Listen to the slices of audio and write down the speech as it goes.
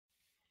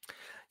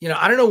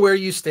I don't know where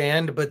you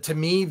stand, but to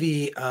me,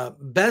 the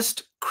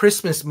best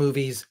Christmas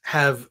movies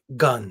have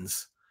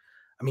guns.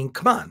 I mean,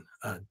 come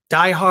on.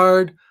 Die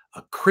Hard,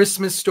 A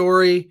Christmas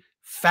Story,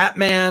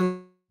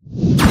 Fatman.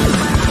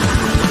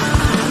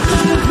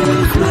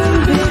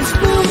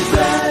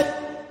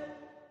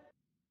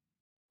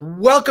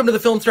 Welcome to the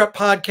Film Threat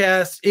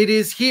Podcast. It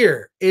is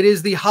here. It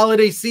is the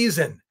holiday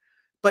season.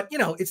 But,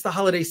 it's the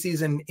holiday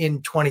season in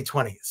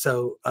 2020.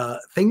 So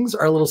things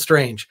are a little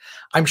strange.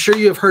 I'm sure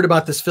you have heard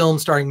about this film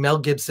starring Mel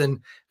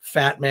Gibson,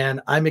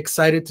 Fatman. I'm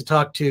excited to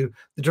talk to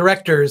the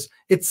directors.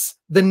 It's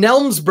the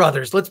Nelms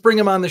brothers. Let's bring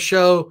them on the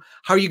show.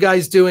 How are you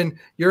guys doing?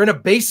 You're in a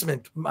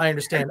basement, I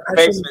understand.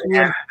 Basement,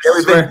 yeah.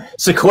 We've been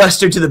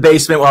sequestered to the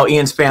basement while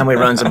Ian's family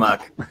runs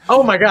amok.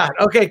 Oh, my God.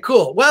 Okay,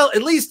 cool. Well,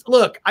 at least,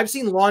 look, I've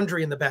seen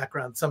laundry in the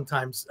background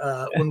sometimes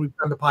when we've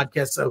done the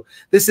podcast, so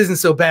this isn't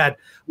so bad.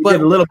 But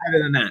did a little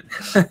better than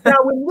that. Now,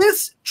 when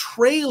this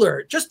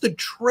trailer, just the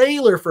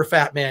trailer for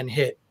Fatman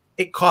hit,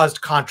 it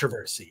caused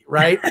controversy,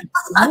 right?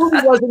 The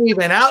movie wasn't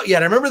even out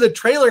yet. I remember the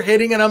trailer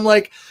hitting, and I'm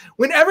like,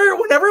 whenever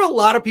a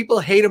lot of people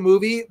hate a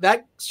movie,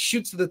 that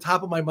shoots to the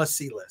top of my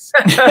must-see list.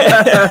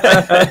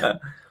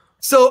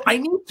 So I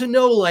need to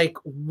know, like,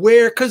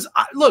 where, because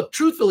look,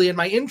 truthfully, in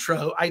my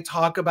intro, I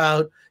talk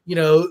about,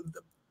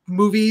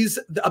 movies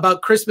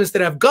about Christmas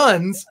that have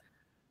guns.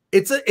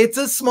 It's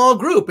a small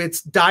group.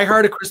 It's Die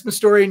Hard, A Christmas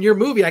Story, and your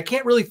movie. I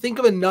can't really think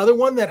of another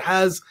one that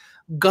has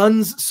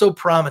guns so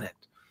prominent.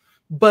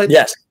 But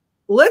yes.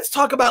 Let's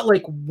talk about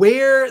like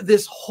where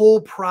this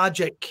whole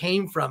project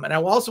came from. And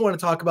I also want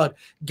to talk about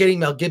getting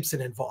Mel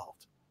Gibson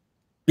involved.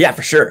 Yeah,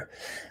 for sure.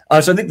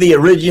 So I think the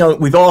original,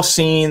 we've all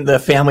seen the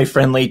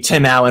family-friendly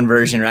Tim Allen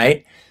version,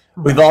 right?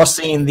 We've all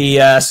seen the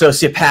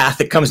sociopath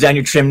that comes down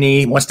your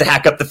chimney, wants to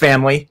hack up the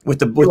family with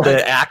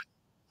the axe.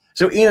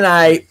 So Ian and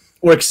I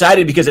were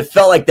excited because it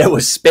felt like there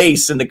was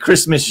space in the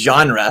Christmas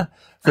genre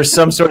for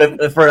some sort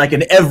of, for like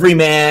an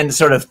everyman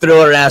sort of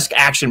thriller-esque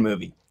action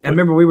movie. I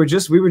remember we were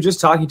just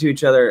talking to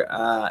each other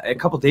a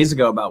couple days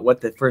ago about what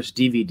the first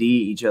DVD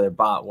each other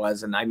bought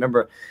was, and I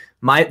remember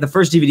the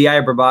first DVD I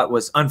ever bought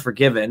was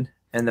Unforgiven,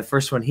 and the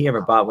first one he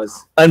ever bought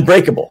was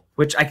Unbreakable,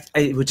 which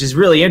is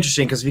really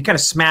interesting because if you kind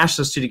of smash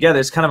those two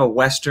together, it's kind of a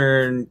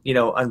Western,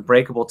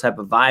 Unbreakable type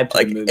of vibe to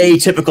like the movie.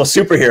 Atypical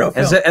superhero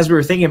film. As we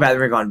were thinking about it,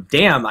 we were going,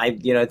 "Damn,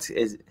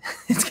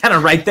 it's kind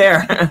of right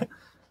there."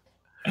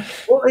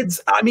 Well,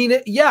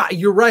 yeah,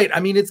 you're right.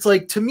 I mean, it's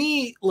like, to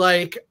me,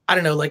 like, I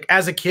don't know, like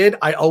as a kid,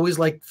 I always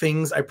liked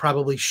things I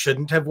probably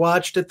shouldn't have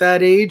watched at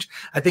that age.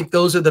 I think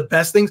those are the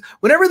best things.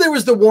 Whenever there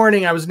was the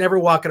warning, I was never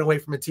walking away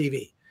from a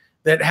TV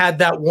that had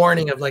that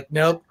warning of like,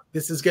 nope,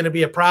 this is going to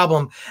be a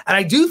problem. And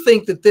I do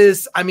think that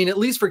this, at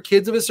least for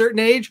kids of a certain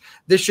age,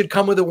 this should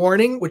come with a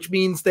warning, which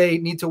means they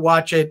need to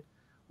watch it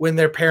when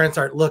their parents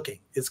aren't looking.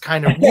 It's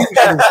kind of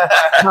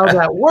how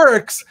that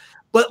works.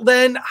 But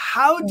then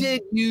how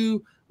did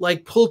you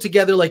like pull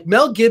together, like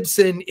Mel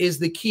Gibson is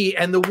the key,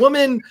 and the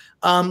woman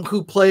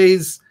who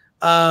plays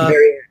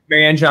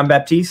Marianne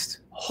Jean-Baptiste.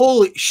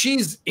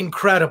 She's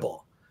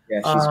incredible. Yeah,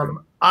 she's great.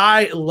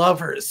 I love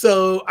her.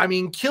 So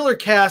killer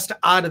cast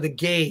out of the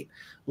gate,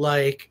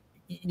 like,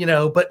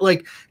 but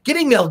like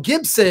getting Mel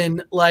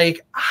Gibson,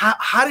 like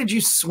how did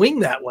you swing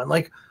that one?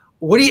 Like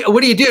what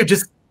do you do?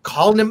 Just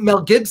call him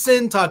Mel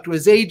Gibson, talk to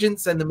his agent,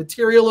 send the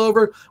material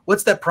over?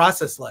 What's that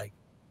process like?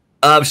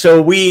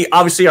 So we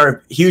obviously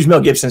are huge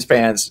Mel Gibson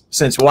fans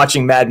since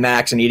watching Mad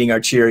Max and eating our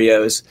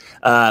Cheerios.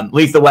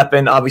 Lethal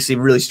Weapon, obviously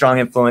really strong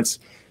influence.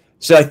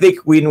 So I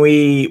think when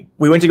we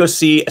went to go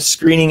see a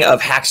screening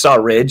of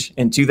Hacksaw Ridge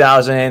in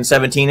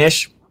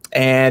 2017-ish,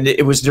 and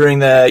it was during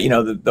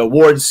the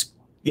awards,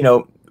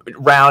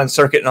 round and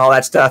circuit and all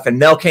that stuff. And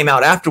Mel came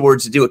out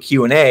afterwards to do a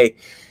Q&A,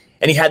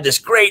 and he had this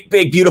great,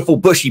 big, beautiful,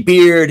 bushy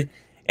beard,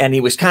 and he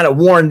was kind of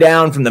worn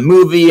down from the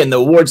movie and the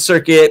awards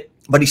circuit.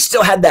 But he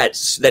still had that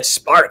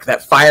spark,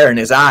 that fire in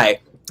his eye.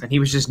 And he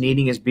was just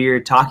kneading his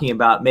beard, talking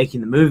about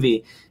making the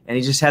movie. And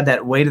he just had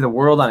that weight of the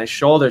world on his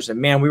shoulders.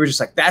 And, man, we were just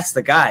like, that's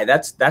the guy.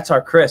 That's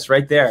our Chris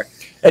right there.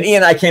 And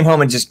Ian and I came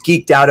home and just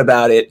geeked out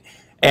about it.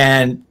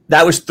 And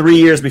that was 3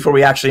 years before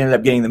we actually ended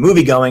up getting the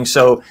movie going.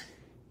 So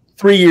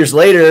 3 years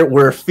later,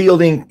 we're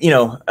fielding,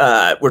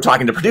 we're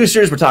talking to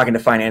producers, we're talking to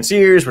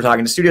financiers, we're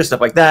talking to studios,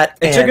 stuff like that.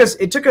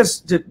 It took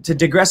us to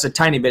digress a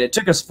tiny bit. It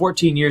took us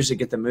 14 years to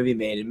get the movie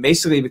made. And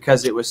basically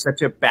because it was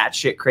such a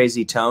batshit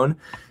crazy tone,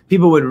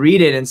 people would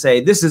read it and say,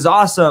 this is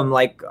awesome.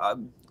 Like,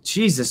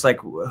 Jesus, like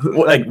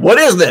what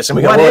is this? And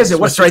we go, what is it?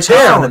 What's right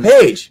there on the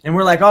page? And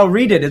we're like, oh,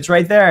 read it. It's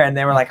right there. And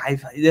they were like,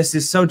 this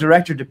is so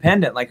director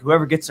dependent. Like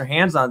whoever gets their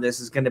hands on this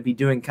is going to be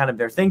doing kind of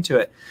their thing to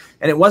it.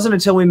 And it wasn't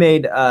until we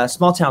made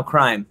Small Town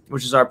Crime,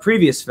 which is our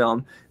previous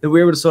film, that we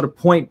were able to sort of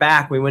point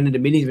back. We went into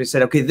meetings. We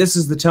said, okay, this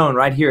is the tone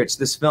right here. It's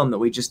this film that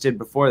we just did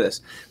before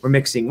this. We're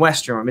mixing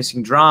Western. We're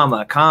mixing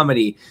drama,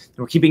 comedy. And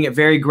we're keeping it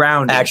very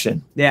grounded.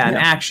 Action. Yeah, and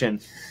action.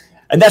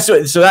 And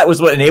that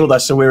was what enabled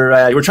us. So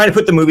we're trying to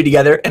put the movie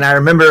together. And I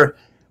remember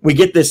we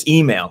get this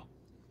email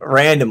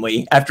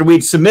randomly after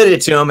we'd submitted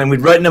it to him and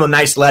we'd written him a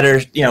nice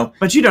letter, you know.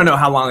 But you don't know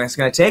how long it's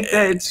going to take.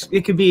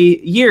 It could be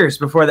years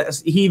before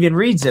he even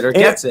reads it or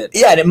gets it.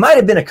 Yeah, and it might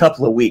have been a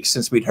couple of weeks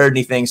since we'd heard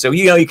anything. So,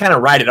 you know, you kind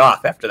of write it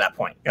off after that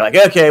point. You're like,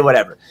 okay,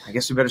 whatever. I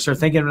guess we better start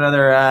thinking of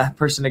another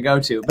person to go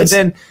to. But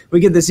then we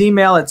get this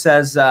email. It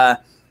says,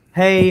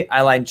 hey,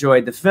 I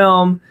enjoyed the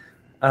film,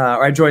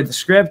 or I enjoyed the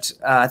script.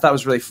 I thought it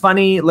was really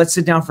funny. Let's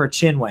sit down for a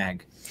chin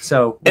wag.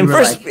 So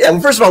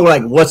first of all, we're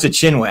like, what's a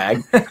chin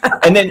wag?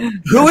 And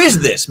then who is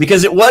this?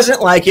 Because it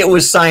wasn't like it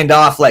was signed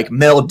off like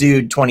Mel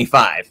Dude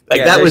 25.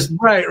 Like that was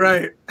right.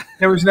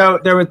 There was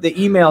the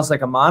email's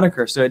like a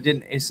moniker, so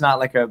it's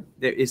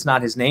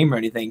not his name or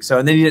anything. So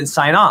and then he didn't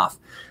sign off.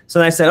 So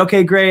then I said,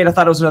 okay, great. I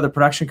thought it was another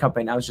production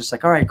company. And I was just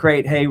like, all right,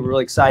 great. Hey, we're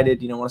really excited.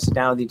 You know, want to sit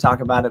down with you and talk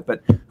about it.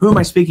 But who am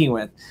I speaking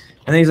with?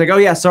 And then he's like, oh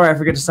yeah, sorry, I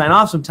forget to sign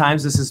off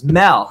sometimes. This is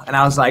Mel. And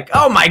I was like,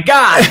 oh my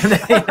God.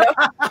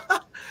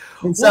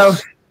 And so.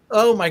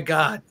 Oh my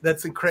God,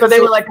 that's incredible. So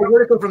they were like,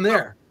 where to go from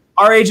there?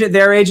 Our agent,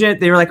 their agent,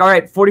 they were like, all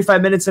right,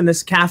 45 minutes in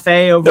this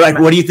cafe over. They're like,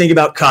 what do you think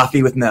about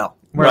coffee with Mel?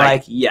 We're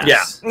like,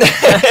 yes.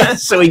 Yeah.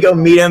 So we go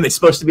meet him. It's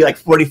supposed to be like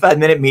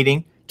 45-minute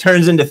meeting,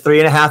 turns into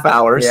 3.5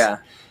 hours. Yeah.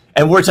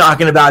 And we're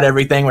talking about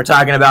everything. We're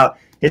talking about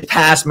his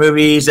past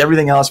movies,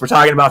 everything else. We're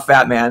talking about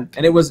Fatman.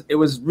 And it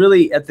was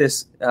really at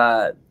this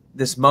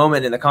this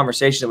moment in the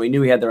conversation that we knew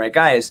we had the right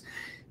guys.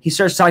 He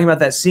starts talking about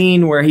that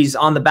scene where he's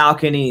on the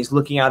balcony, he's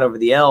looking out over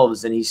the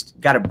elves, and he's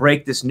got to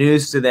break this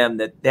news to them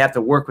that they have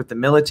to work with the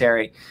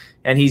military.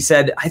 And he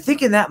said, I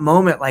think in that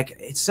moment, like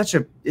it's such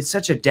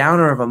a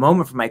downer of a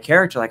moment for my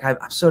character. Like I'm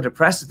so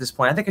depressed at this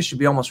point. I think I should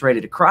be almost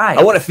ready to cry.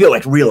 I want to feel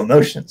like real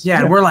emotions.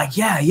 Yeah, and we're like,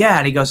 yeah.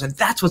 And he goes, and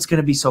that's what's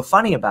going to be so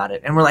funny about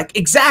it. And we're like,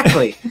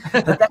 exactly.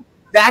 That's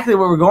exactly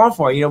what we're going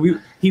for. You know,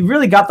 he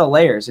really got the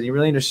layers, and he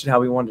really understood how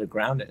we wanted to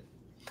ground it.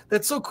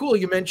 That's so cool.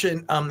 You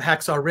mentioned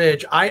Hacksaw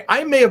Ridge.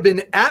 I may have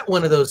been at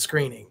one of those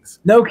screenings.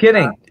 No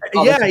kidding.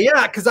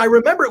 Yeah. Because I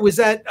remember it was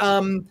at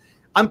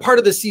I'm part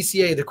of the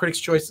CCA, the Critics'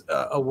 Choice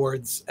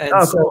Awards, and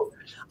so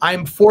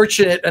I'm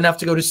fortunate enough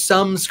to go to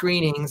some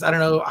screenings. I don't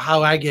know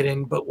how I get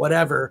in, but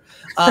whatever.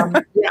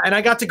 Yeah, and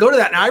I got to go to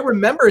that, and I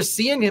remember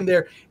seeing him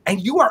there. And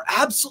you are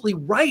absolutely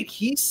right.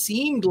 He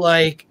seemed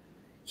like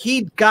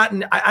he'd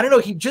gotten. I don't know.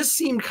 He just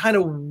seemed kind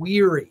of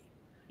weary.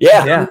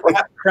 Yeah.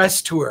 That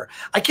press tour.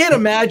 I can't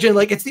imagine,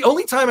 like, it's the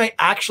only time I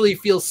actually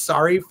feel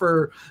sorry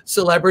for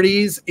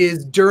celebrities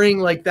is during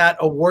like that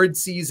award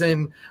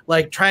season,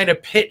 like trying to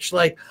pitch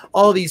like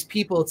all these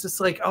people. It's just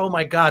like, oh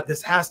my God,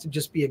 this has to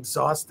just be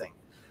exhausting.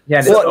 Yeah,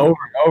 it's over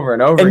and over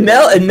and over.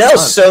 And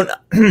Mel's so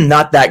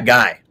not that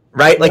guy,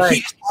 right? Like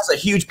he has a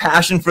huge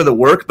passion for the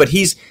work, but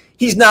he's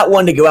not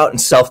one to go out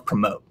and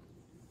self-promote.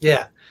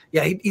 Yeah.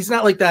 He's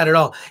not like that at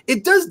all.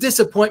 It does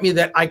disappoint me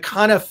that I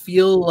kind of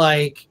feel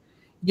like,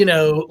 you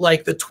know,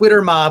 like the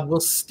Twitter mob will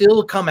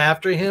still come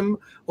after him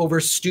over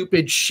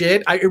stupid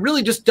shit. It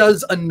really just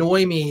does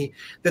annoy me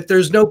that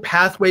there's no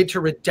pathway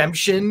to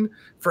redemption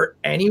for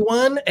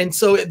anyone. And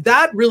so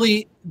that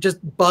really just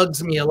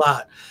bugs me a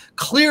lot.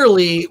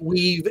 Clearly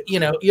we've, you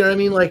know what I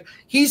mean? Like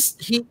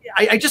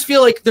I just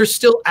feel like they're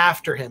still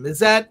after him. Is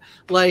that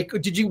like,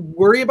 did you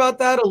worry about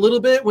that a little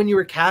bit when you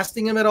were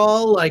casting him at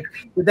all? Like,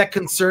 did that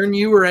concern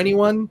you or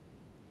anyone?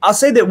 I'll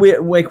say that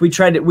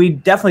we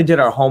definitely did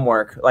our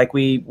homework. Like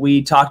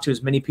we talked to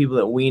as many people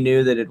that we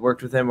knew that had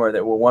worked with him or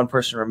that were one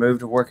person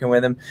removed of working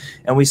with him.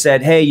 And we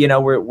said, hey, you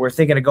know, we're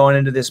thinking of going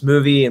into this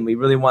movie and we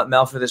really want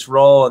Mel for this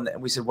role. And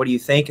we said, what do you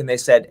think? And they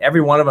said,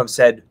 every one of them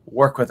said,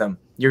 work with him.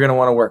 You're going to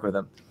want to work with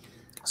him.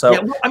 So, yeah,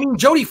 well, I mean,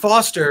 Jodie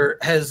Foster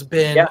has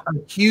been a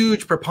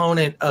huge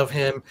proponent of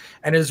him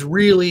and has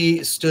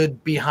really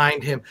stood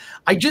behind him.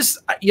 I just,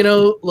 you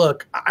know,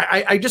 look,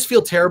 I just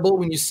feel terrible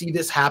when you see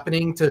this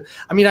happening to,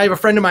 I mean, I have a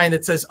friend of mine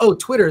that says, oh,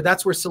 Twitter,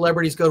 that's where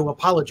celebrities go to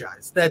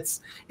apologize. It's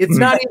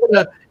not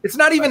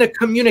even a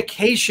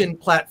communication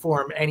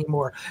platform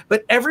anymore.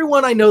 But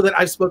everyone I know that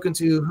I've spoken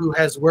to who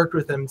has worked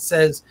with him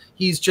says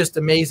he's just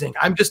amazing.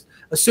 I'm just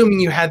assuming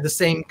you had the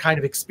same kind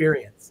of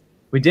experience.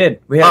 We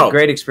did. We had a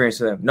great experience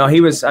with him. No,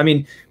 he was, I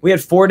mean, we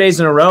had 4 days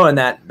in a row in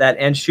that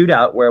end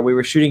shootout where we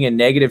were shooting in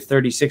negative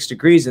 36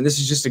 degrees. And this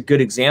is just a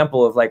good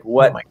example of like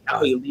what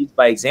he leads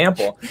by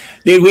example.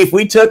 Dude,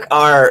 we took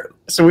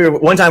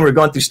one time we were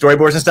going through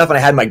storyboards and stuff and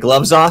I had my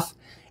gloves off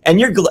and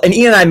Ian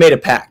and I made a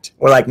pact.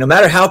 We're like, no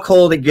matter how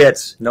cold it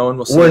gets, no one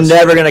will see we're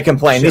never going to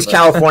complain. These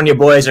California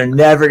boys are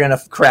never going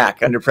to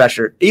crack under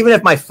pressure, even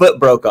if my foot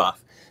broke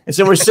off. And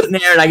so we're sitting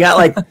there and I got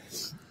like,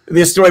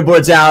 the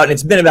storyboard's out and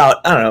it's been about,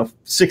 I don't know,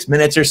 6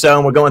 minutes or so.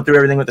 And we're going through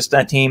everything with the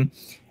stunt team.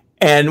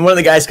 And one of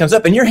the guys comes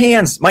up and your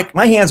hands, my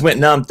hands went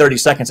numb 30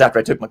 seconds after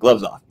I took my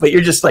gloves off, but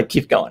you're just like,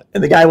 keep going.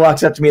 And the guy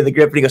walks up to me in the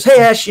grip and he goes, hey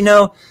Ash, you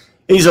know,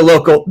 he's a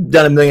local,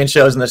 done a million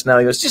shows in this now.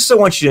 He goes, just so I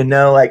want you to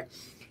know, like,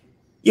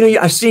 you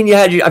know, I've seen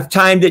I've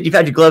timed it. You've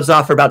had your gloves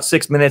off for about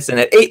 6 minutes. And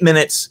at 8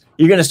 minutes,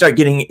 you're going to start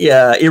getting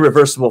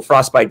irreversible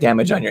frostbite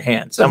damage on your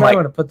hands. So I'm like, I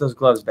want to put those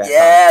gloves back.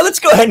 Yeah, let's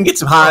go ahead and get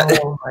some hot.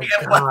 Oh my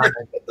God.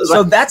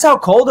 So that's how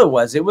cold it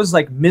was. It was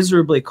like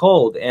miserably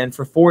cold, and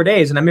for 4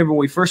 days. And I remember when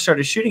we first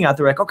started shooting out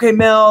there, like, okay,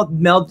 Mel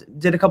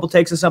did a couple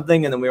takes of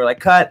something, and then we were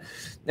like, cut.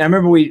 And I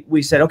remember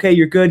we said, okay,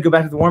 you're good. Go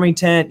back to the warming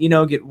tent. You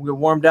know, get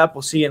warmed up.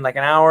 We'll see you in like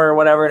an hour or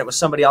whatever. And it was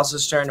somebody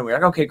else's turn, and we were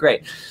like, okay,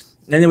 great.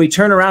 And then we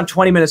turn around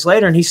 20 minutes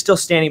later, and he's still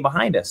standing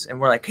behind us, and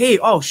we're like, hey,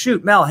 oh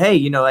shoot, Mel, hey,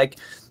 you know, like,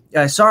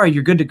 sorry,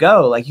 you're good to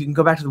go. Like, you can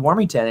go back to the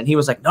warming tent. And he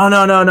was like,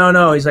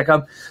 no. He's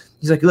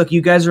like, look,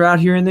 you guys are out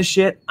here in this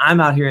shit. I'm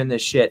out here in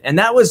this shit. And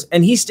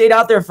he stayed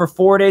out there for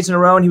 4 days in a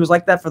row, and he was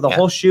like that for the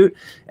whole shoot.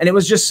 And it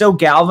was just so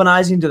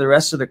galvanizing to the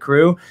rest of the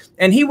crew.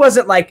 And he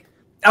wasn't like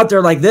out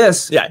there like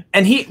this. Yeah.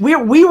 And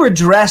we were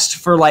dressed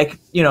for like,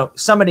 you know,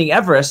 summiting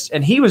Everest,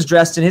 and he was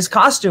dressed in his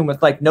costume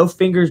with like no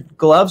finger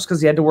gloves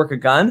because he had to work a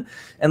gun,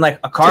 and like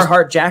a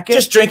Carhartt jacket.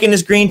 Just drinking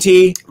his green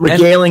tea,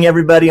 regaling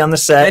everybody on the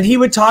set. And he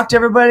would talk to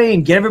everybody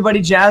and get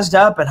everybody jazzed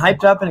up and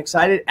hyped up and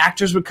excited.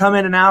 Actors would come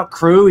in and out,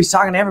 crew. He's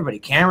talking to everybody,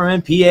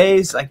 cameramen,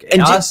 PAs, like,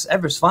 and us.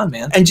 Everest fun,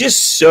 man. And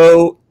just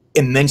so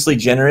immensely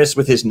generous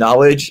with his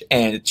knowledge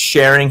and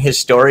sharing his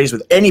stories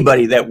with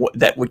anybody that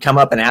would come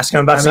up and ask him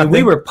about something.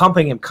 We were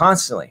pumping him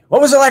constantly.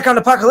 What was it like on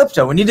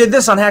Apocalypto when you did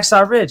this on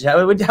Hacksaw Ridge? How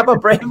about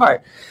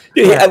Braveheart?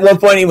 Dude, at one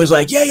point he was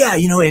like, yeah,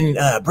 you know, in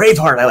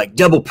Braveheart I like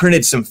double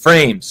printed some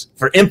frames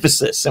for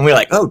emphasis, and we were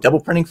like, oh, double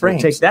printing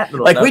frames. Take that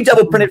little like note. We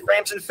double printed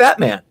frames in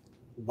Fatman.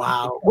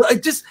 Wow. Well,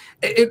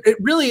 it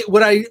really,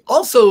 what I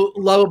also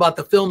love about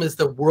the film is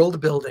the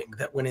world building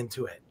that went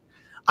into it.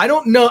 I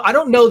don't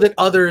know that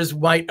others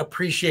might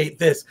appreciate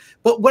this,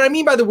 but what I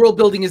mean by the world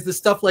building is the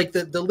stuff like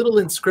the little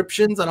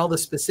inscriptions on all the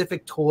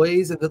specific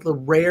toys and the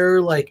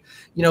rare, like,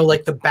 you know,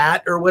 like the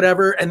bat or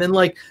whatever. And then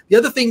like the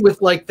other thing with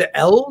like the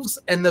elves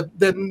and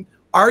the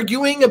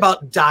arguing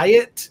about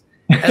diet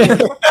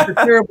and the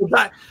terrible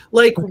diet.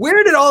 Like,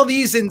 where did all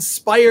these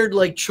inspired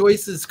like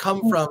choices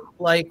come from?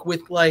 Like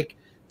with like,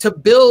 to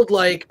build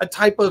like a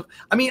type of,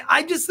 I mean,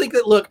 I just think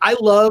that, look, I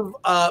love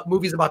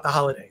movies about the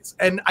holidays.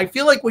 And I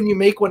feel like when you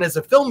make one as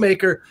a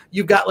filmmaker,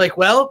 you've got like,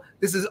 well,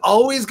 this is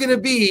always going to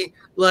be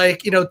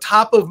like, you know,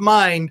 top of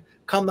mind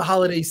come the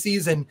holiday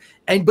season.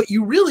 But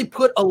you really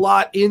put a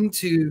lot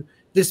into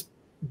this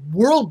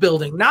world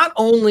building, not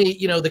only,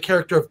 you know, the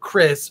character of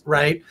Chris,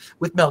 right,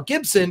 with Mel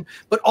Gibson,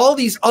 but all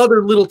these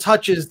other little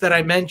touches that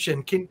I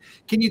mentioned. Can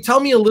you tell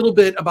me a little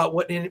bit about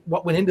what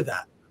went into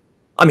that?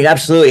 I mean,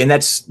 absolutely. And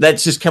that's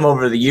just come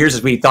over the years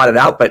as we thought it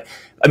out. But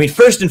I mean,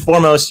 first and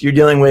foremost, you're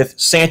dealing with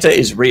Santa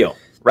is real,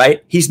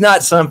 right? He's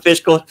not some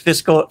fictional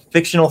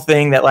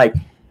thing that like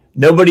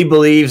nobody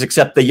believes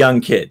except the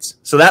young kids.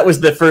 So that was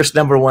the first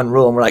 #1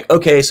 rule. And we're like,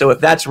 okay, so if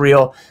that's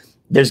real,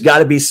 there's got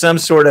to be some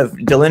sort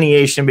of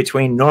delineation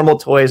between normal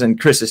toys and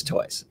Chris's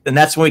toys. And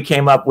that's when we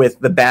came up with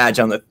the badge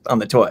on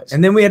the toys.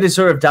 And then we had to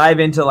sort of dive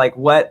into like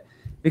what,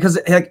 because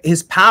like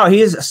his power,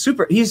 he's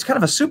kind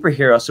of a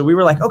superhero. So we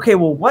were like, okay,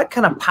 well, what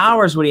kind of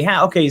powers would he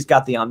have? Okay, he's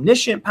got the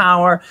omniscient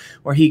power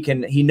where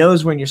he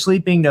knows when you're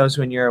sleeping, knows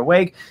when you're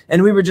awake.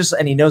 And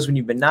he knows when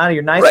you've been naughty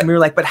or nice. Right. And we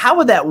were like, but how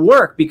would that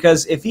work?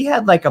 Because if he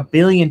had like 1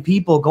 billion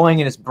people going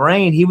in his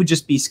brain, he would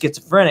just be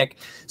schizophrenic.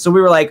 So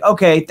we were like,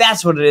 okay,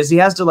 that's what it is. He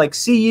has to like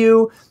see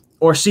you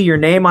or see your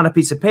name on a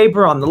piece of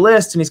paper on the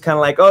list, and he's kind of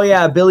like, oh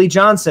yeah, Billy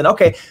Johnson.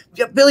 Okay,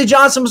 yeah, Billy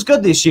Johnson was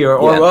good this year,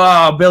 or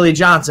oh, Billy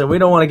Johnson, we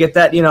don't want to get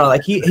that, you know,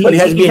 like he kind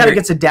of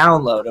gets a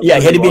download. Yeah,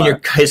 he had to be in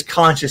his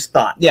conscious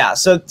thought. Yeah,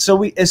 so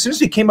we, as soon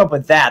as we came up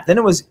with that, then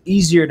it was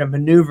easier to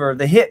maneuver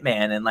the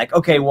hitman and like,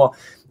 okay, well,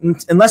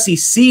 unless he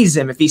sees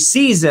him, if he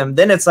sees him,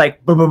 then it's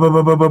like boom, boom, boom,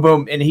 boom, boom, boom,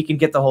 boom, and he can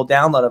get the whole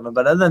download of him.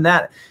 But other than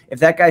that, if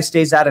that guy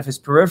stays out of his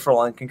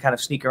peripheral and can kind of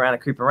sneak around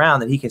and creep around,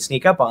 then he can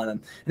sneak up on him.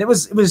 And it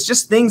was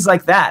just things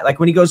like that. Like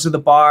when he goes to the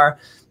bar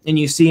and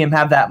you see him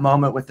have that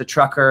moment with the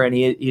trucker and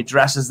he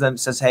addresses them,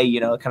 says, hey, you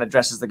know, kind of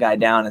dresses the guy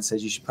down and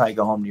says, you should probably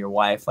go home to your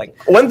wife. Like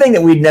one thing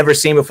that we'd never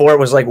seen before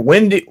was like,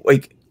 when's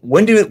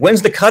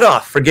the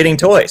cutoff for getting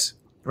toys?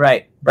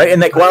 Right.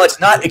 And like, while it's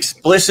not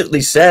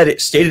explicitly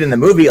stated in the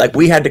movie, like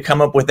we had to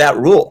come up with that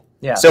rule.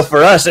 Yeah. So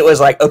for us, it was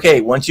like,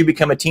 okay, once you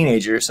become a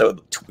teenager, so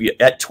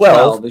at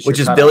 12, which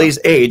is Billy's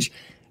age,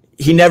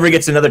 he never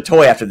gets another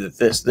toy after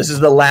this. This is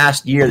the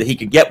last year that he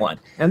could get one.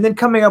 And then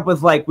coming up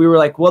with like, we were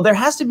like, well, there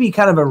has to be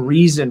kind of a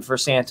reason for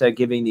Santa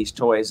giving these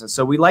toys. And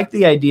so we liked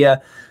the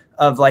idea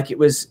of like, it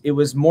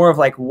was more of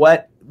like,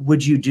 what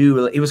would you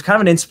do? It was kind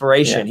of an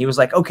inspiration. Yeah. He was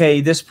like,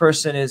 okay, this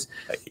person is,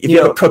 if you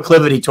have a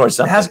proclivity towards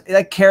something,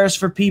 like cares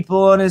for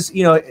people and is,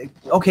 you know,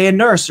 okay, a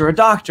nurse or a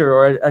doctor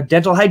or a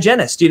dental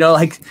hygienist, you know,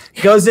 like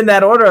goes in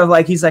that order of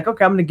like, he's like,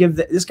 okay, I'm going to give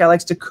this guy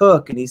likes to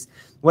cook and he's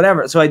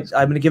whatever. So I'm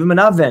going to give him an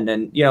oven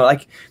and, you know,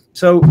 like,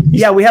 so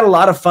yeah, we had a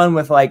lot of fun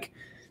with like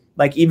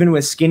even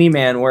with Skinny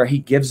Man where he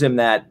gives him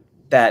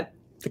the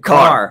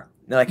car.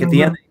 Like at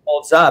the end, he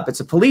holds up.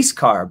 It's a police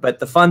car. But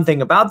the fun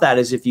thing about that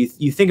is if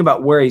you think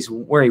about where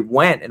he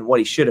went and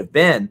what he should have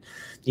been,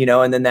 you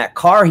know, and then that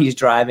car he's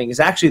driving is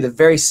actually the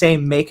very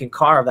same make and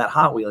car of that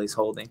Hot Wheel he's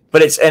holding.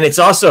 But it's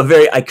also a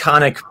very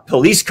iconic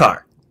police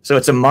car. So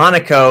it's a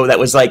Monaco that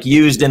was like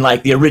used in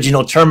like the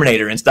original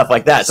Terminator and stuff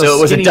like that. So it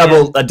was a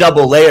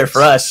double layer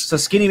for us. So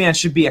Skinny Man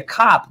should be a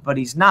cop, but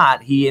he's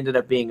not. He ended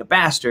up being a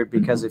bastard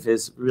because of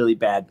his really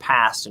bad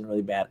past and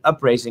really bad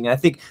upraising. And I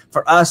think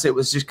for us, it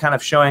was just kind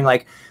of showing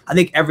like, I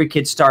think every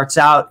kid starts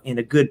out in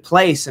a good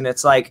place, and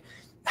it's like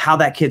how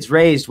that kid's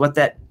raised, what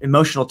that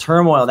emotional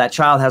turmoil that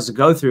child has to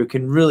go through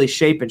can really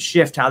shape and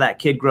shift how that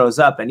kid grows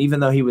up. And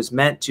even though he was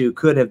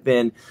could have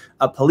been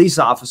a police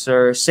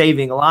officer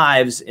saving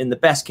lives in the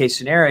best case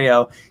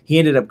scenario, he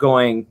ended up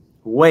going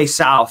way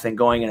south and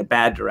going in a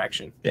bad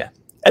direction. Yeah.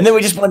 And then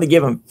we just wanted to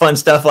give him fun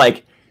stuff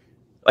like,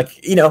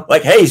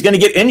 hey, he's going to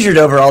get injured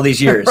over all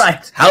these years.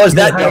 Right. How is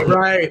that going?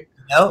 Right.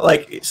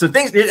 Like, so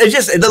things, it's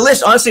just the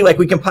list, honestly, like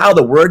we compiled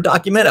a Word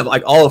document of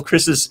like all of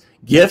Chris's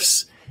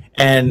gifts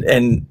and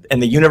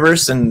the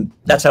universe, and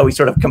that's how we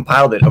sort of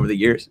compiled it over the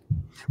years.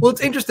 Well, it's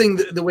interesting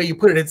the way you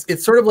put it.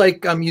 It's sort of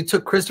like you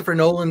took Christopher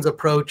Nolan's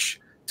approach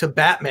to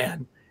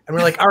Batman, and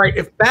we're like, all right,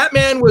 if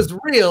Batman was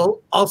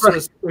real, also a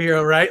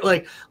superhero, right?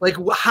 Like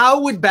how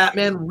would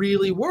Batman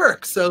really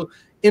work? So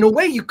in a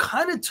way, you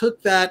kind of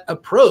took that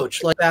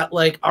approach, like that,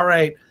 like, all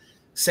right,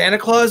 Santa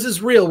Claus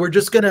is real. We're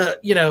just gonna,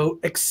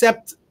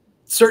 accept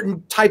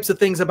certain types of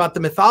things about the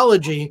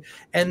mythology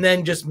and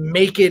then just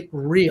make it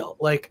real.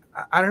 Like,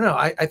 I don't know.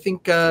 I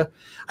think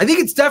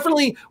it's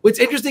definitely, what's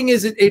interesting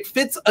is it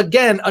fits,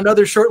 again,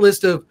 another short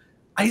list of,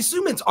 I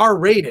assume it's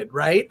R-rated,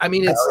 right? I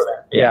mean, it's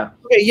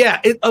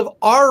of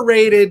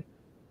R-rated,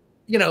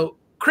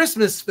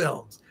 Christmas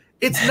films.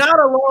 It's not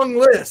a long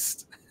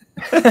list.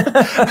 How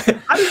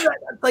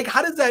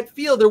does that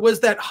feel? There was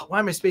that, why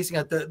am I spacing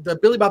out the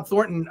Billy Bob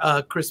Thornton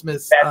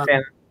Christmas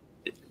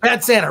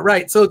Bad Santa,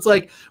 right? So it's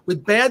like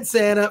with Bad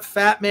Santa,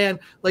 Fatman,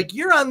 like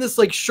you're on this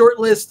like short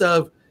list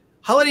of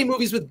holiday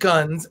movies with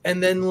guns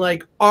and then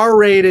like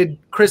R-rated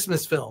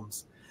Christmas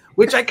films,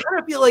 which I kind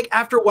of feel like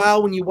after a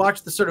while when you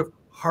watch the sort of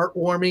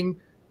heartwarming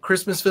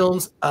Christmas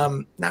films,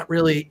 not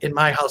really in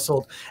my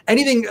household.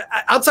 Anything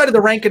outside of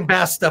the Rankin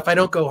Bass stuff, I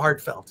don't go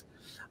heartfelt.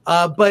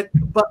 But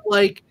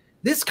like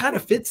this kind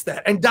of fits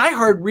that. And Die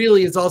Hard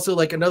really is also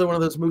like another one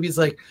of those movies,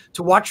 like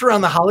to watch around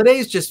the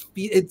holidays,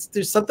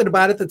 there's something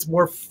about it that's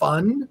more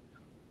fun.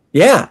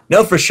 Yeah,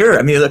 no, for sure.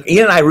 I mean, look,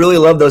 Ian and I really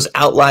love those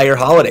outlier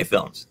holiday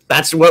films.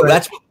 That's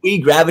what we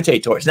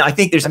gravitate towards. Now, I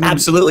think there's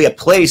absolutely a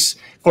place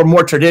for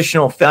more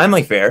traditional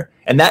family fare,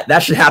 and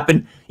that should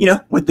happen,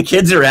 with the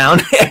kids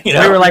around. We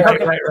were like,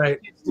 right.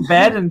 To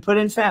bed and put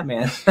in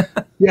Fatman.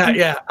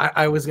 Yeah.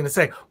 I was going to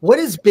say, what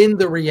has been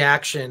the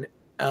reaction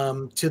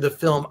to the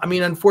film? I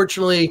mean,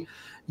 unfortunately,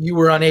 you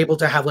were unable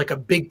to have like a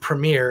big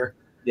premiere.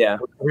 Yeah,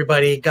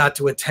 everybody got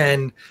to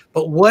attend.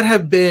 But what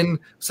have been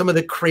some of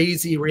the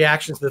crazy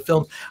reactions to the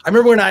film? I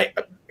remember when I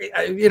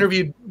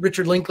interviewed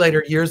Richard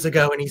Linklater years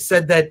ago, and he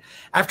said that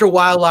after a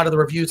while, a lot of the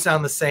reviews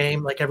sound the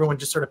same, like everyone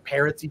just sort of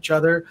parrots each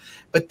other.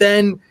 But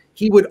then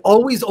he would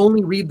always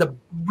only read the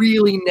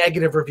really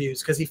negative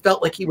reviews because he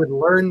felt like he would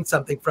learn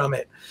something from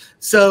it.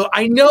 So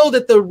I know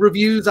that the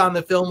reviews on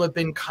the film have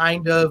been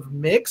kind of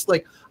mixed.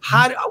 Like,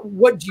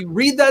 what do you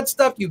read that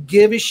stuff? You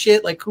give a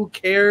shit? Like, who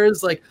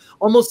cares? Like,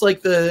 almost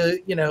like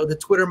the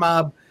Twitter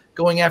mob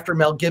going after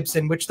Mel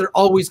Gibson, which they're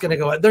always going to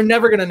go at. They're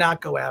never going to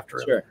not go after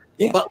him. Sure.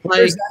 Yeah. But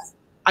like,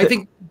 I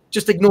think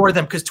just ignore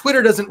them because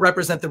Twitter doesn't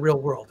represent the real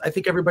world. I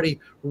think everybody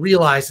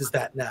realizes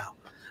that now.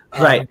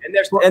 Right.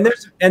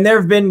 And there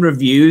have been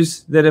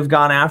reviews that have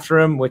gone after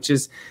him, which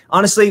is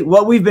honestly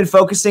what we've been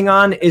focusing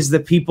on is the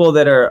people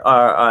that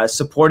are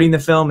supporting the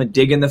film and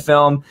digging the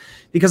film,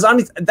 because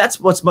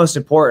that's what's most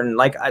important.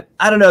 Like,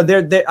 I don't know.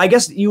 I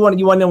guess you want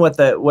to know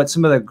what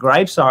some of the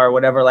gripes are or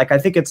whatever. Like, I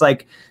think it's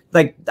like,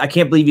 I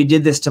can't believe you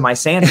did this to my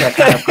Santa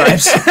kind of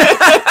gripes.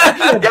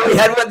 Yeah, we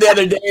had one the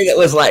other day that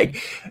was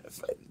like,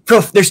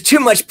 there's too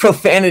much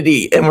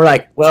profanity, and we're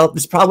like, well,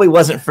 this probably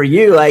wasn't for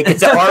you. Like,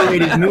 it's an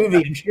R-rated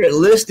movie. I'm sure it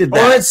listed that.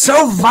 Well, it's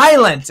so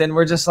violent, and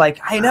we're just like,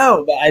 I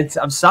know, but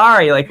I'm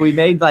sorry. Like, we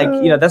made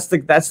that's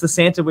the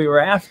Santa we were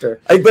after.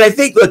 But I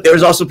think, look, there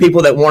was also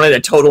people that wanted a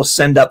total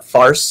send-up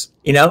farce,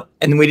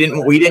 and we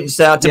didn't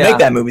set out to make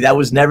that movie. That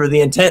was never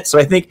the intent. So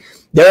I think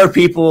there are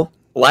people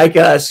like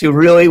us who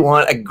really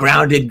want a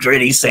grounded,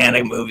 gritty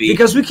Santa movie.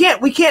 Because we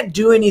can't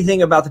do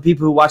anything about the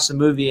people who watch the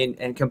movie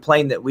and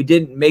complain that we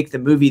didn't make the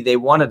movie they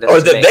wanted us to make.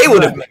 Or that they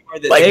would have made.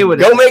 Like,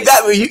 go make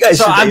that movie. You guys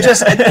so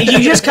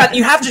should.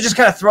 You have to just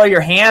kind of throw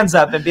your hands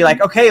up and be like,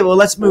 okay, well,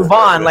 let's move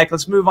on. Like,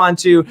 let's move on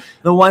to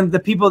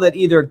the people that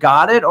either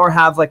got it or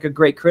have like a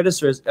great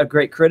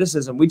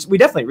criticism. We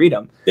definitely read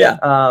them. Yeah.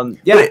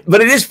 Yeah.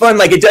 But it is fun.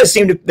 Like, it does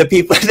seem to the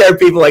people. There are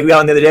people like we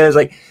on the other day. I was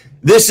like,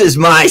 this is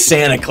my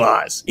Santa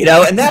Claus,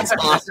 and that's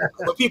awesome.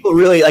 But people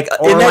really like,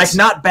 or like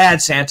not bad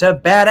Santa,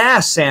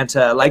 badass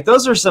Santa. Like,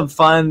 those are some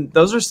fun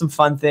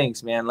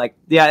things, man. Like,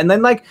 yeah, and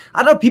then like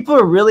I don't know, people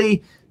are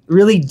really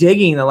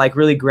digging the like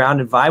really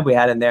grounded vibe we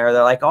had in there.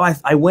 They're like, oh,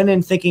 I went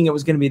in thinking it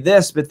was going to be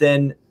this, but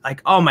then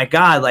like, oh my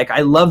god, like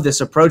I love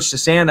this approach to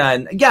Santa,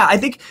 and yeah, I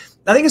think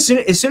as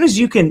soon as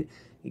you can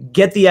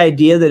get the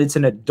idea that it's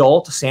an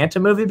adult Santa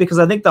movie, because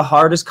I think the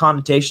hardest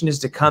connotation is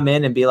to come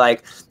in and be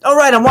like, all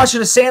right, I'm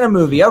watching a Santa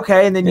movie.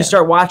 Okay. And then you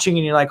start watching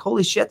and you're like,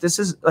 holy shit, this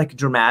is like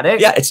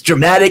dramatic. Yeah, it's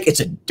dramatic. It's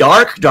a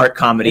dark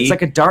comedy. It's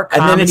like a dark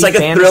comedy. And then it's like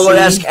a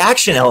thriller-esque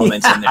action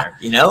elements in there,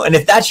 you know? And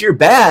if that's your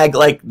bag,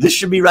 like this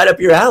should be right up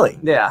your alley.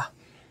 Yeah.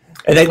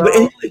 And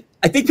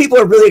I think people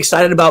are really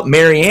excited about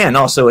Mary Ann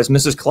also as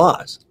Mrs.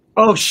 Claus.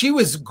 Oh, she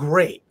was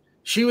great.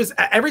 She was,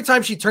 every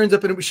time she turns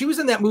up, she was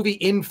in that movie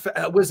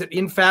was it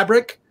In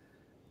Fabric?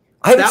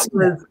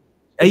 Fabric.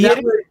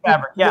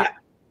 Yeah.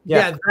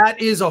 Yeah,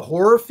 that is a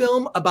horror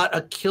film about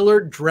a killer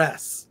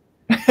dress.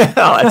 Oh,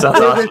 that's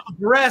awesome. This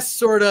dress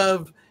sort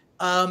of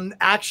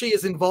actually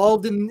is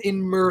involved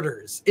in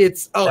murders.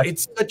 It's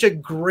such a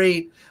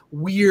great,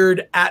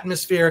 weird,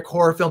 atmospheric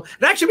horror film.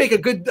 It actually make a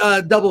good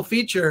double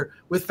feature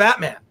with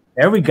Fatman.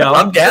 There we go.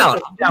 I'm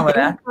down. I'm down with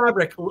that.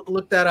 Fabric.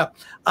 Look that up.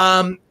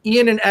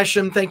 Ian and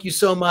Eshom, thank you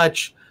so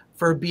much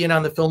for being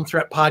on the Film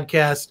Threat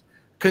podcast.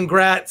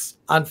 Congrats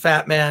on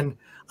Fatman.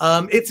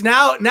 It's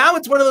now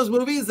it's one of those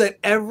movies that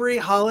every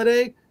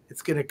holiday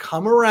it's going to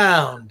come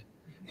around,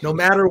 no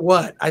matter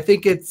what. I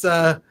think it's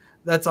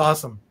that's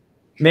awesome.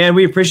 Man,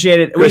 we appreciate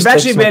it. Chris, We've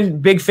actually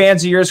been big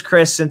fans of yours,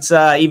 Chris, since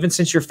even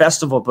since your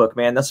festival book,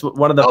 man. That's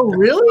one of the. Oh,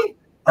 really?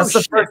 That's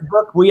the first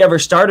book we ever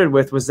started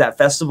with, was that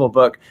festival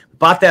book. We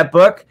bought that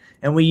book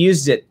and we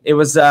used it. It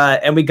was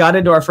and we got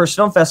into our first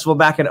film festival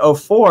back in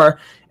 2004,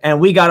 and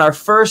we got our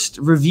first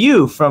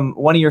review from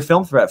one of your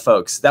Film Threat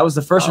folks. That was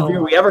the first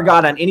review we ever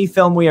got on any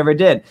film we ever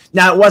did.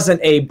 Now, it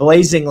wasn't a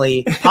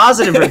blazingly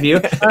positive review.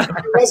 It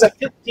was a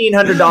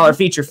 $1,500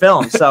 feature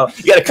film, so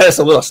you got to cut us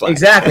a little slack.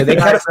 Exactly. They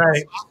cut us,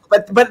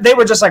 but they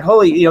were just like,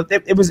 holy, you know,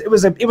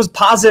 it was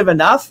positive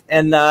enough,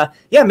 and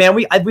yeah, man,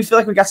 we feel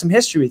like we got some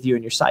history with you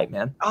and your site,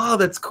 man. Oh,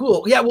 that's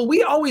cool. Yeah, well,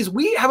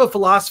 we have a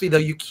philosophy though.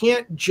 You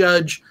can't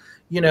judge,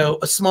 you know,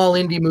 a small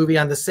indie movie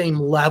on the same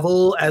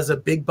level as a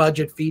big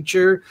budget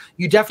feature.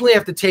 You definitely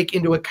have to take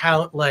into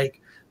account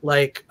like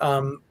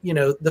you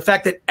know, the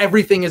fact that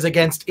everything is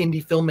against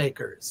indie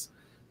filmmakers.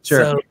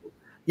 Sure. So,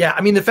 yeah,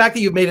 I mean, the fact that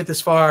you've made it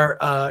this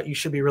far, you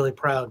should be really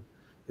proud.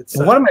 It's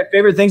one of my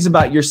favorite things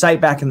about your site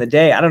back in the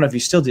day, I don't know if you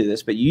still do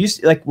this, but you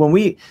used to, like when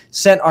we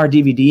sent our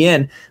DVD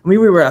in, we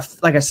were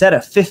like I said, a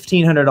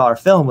 $1,500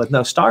 film with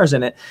no stars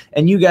in it,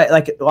 and you got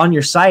like on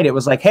your site, it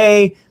was like,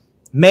 hey,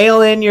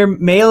 mail in your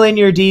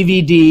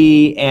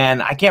DVD,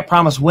 and I can't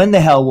promise when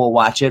the hell we'll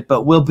watch it,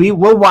 but we'll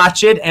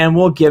watch it and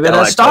we'll give it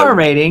a star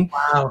rating.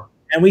 Wow.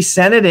 And we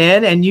sent it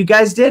in, and you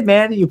guys did,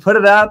 man. You put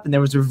it up, and there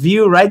was a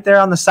review right there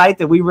on the site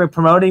that we were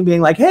promoting,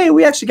 being like, hey,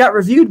 we actually got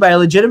reviewed by a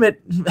legitimate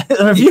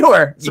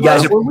reviewer. You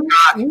guys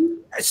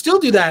we still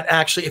do that,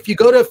 actually. If you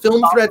go to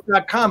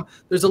filmthreat.com,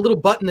 there's a little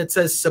button that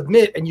says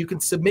submit, and you can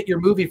submit your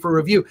movie for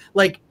review,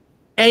 like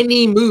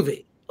any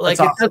movie. Like,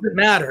 it doesn't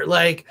matter.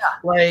 Like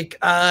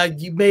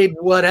you made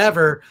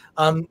whatever,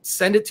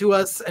 send it to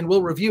us and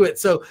we'll review it.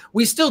 So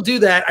we still do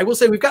that. I will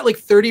say we've got like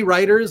 30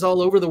 writers all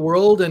over the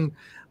world, and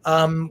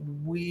I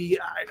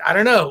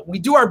don't know. We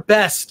do our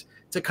best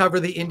to cover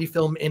the indie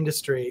film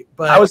industry.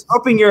 But I was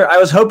hoping your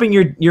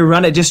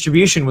run at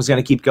distribution was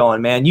going to keep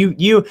going, man.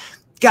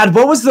 God,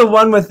 what was the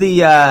one with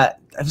the?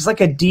 It was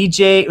like a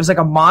DJ. It was like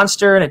a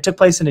monster, and it took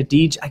place in a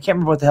DJ. I can't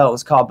remember what the hell it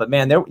was called, but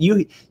man,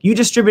 you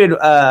distributed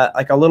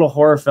like a little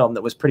horror film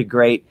that was pretty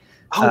great.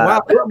 Oh wow,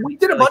 we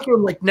did a bunch of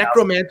them, like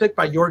Necromantic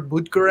by Jörg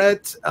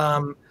Buttgereit,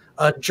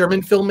 a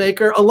German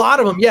filmmaker. A lot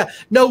of them, yeah.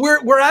 No,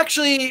 we're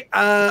actually,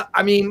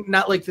 I mean,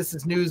 not like this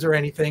is news or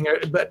anything,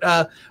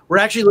 but we're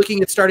actually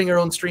looking at starting our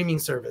own streaming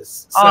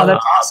service. So oh,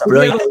 that's awesome!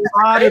 We have a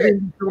lot of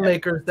indie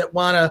filmmakers that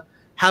want to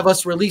have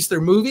us release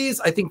their movies.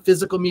 I think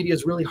physical media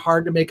is really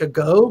hard to make a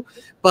go,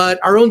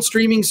 but our own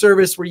streaming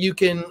service where you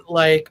can,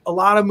 like, a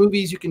lot of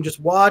movies you can just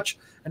watch,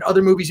 and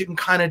other movies you can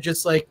kind of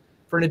just like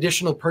for an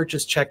additional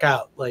purchase check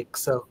out. Like,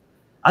 so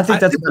I think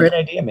that's a great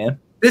idea, man.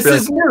 This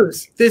is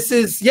news. This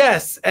is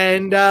yes,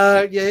 and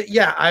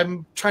yeah.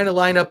 I'm trying to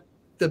line up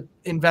the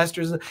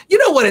investors. You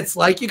know what it's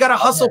like. You got to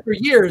hustle for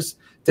years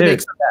to make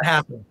something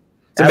happen.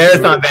 It's a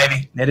marathon,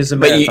 baby. It is a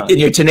marathon. But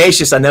you're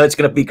tenacious. I know it's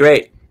going to be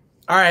great.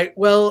 All right.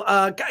 Well,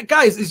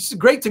 guys, it's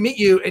great to meet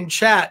you and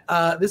chat.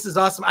 This is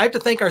awesome. I have to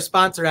thank our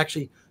sponsor,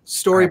 actually,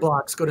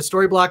 Storyblocks. Go to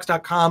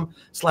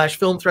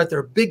storyblocks.com/filmthreat. They're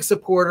a big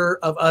supporter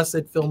of us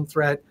at Film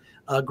Threat.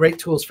 Great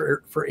tools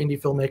for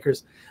indie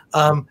filmmakers.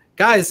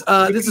 Guys,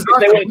 this is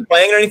awesome. When it's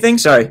playing or anything?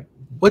 Sorry.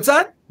 What's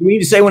that? Do we need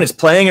to say when it's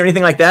playing or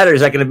anything like that, or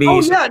is that going to be?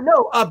 Oh yeah,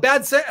 no.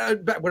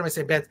 What am I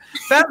saying? Bad.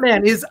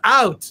 Fatman is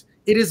out.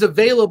 It is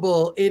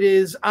available. It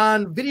is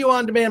on video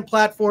on demand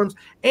platforms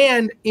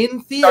and in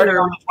theater.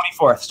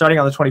 Starting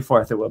on the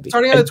 24th, it will be.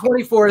 Starting on the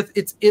 24th,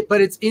 but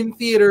it's in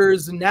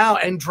theaters now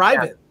and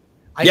drive-in.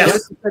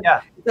 Yes.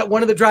 It's at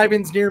one of the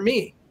drive-ins near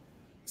me.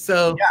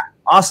 So yeah,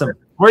 awesome.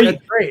 Where are you?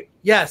 Great.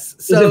 Yes.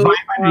 So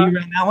are you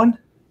around that one?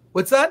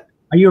 What's that?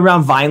 Are you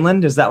around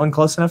Vineland? Is that one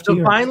close enough to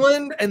you?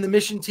 Vineland and the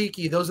Mission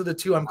Tiki. Those are the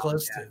two I'm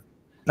close to.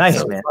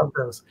 Nice, man. Love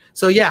those.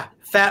 So yeah,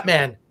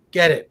 Fatman,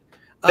 get it.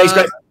 Thanks,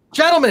 guys.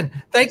 Gentlemen,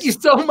 thank you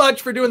so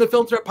much for doing the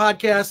Film Threat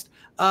podcast.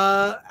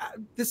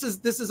 This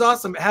is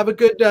awesome. Have a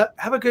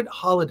good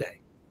holiday.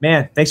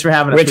 Man, thanks for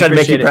having us. We're trying to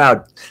make you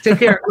proud. Take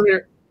care.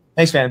 Later.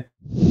 Thanks, man.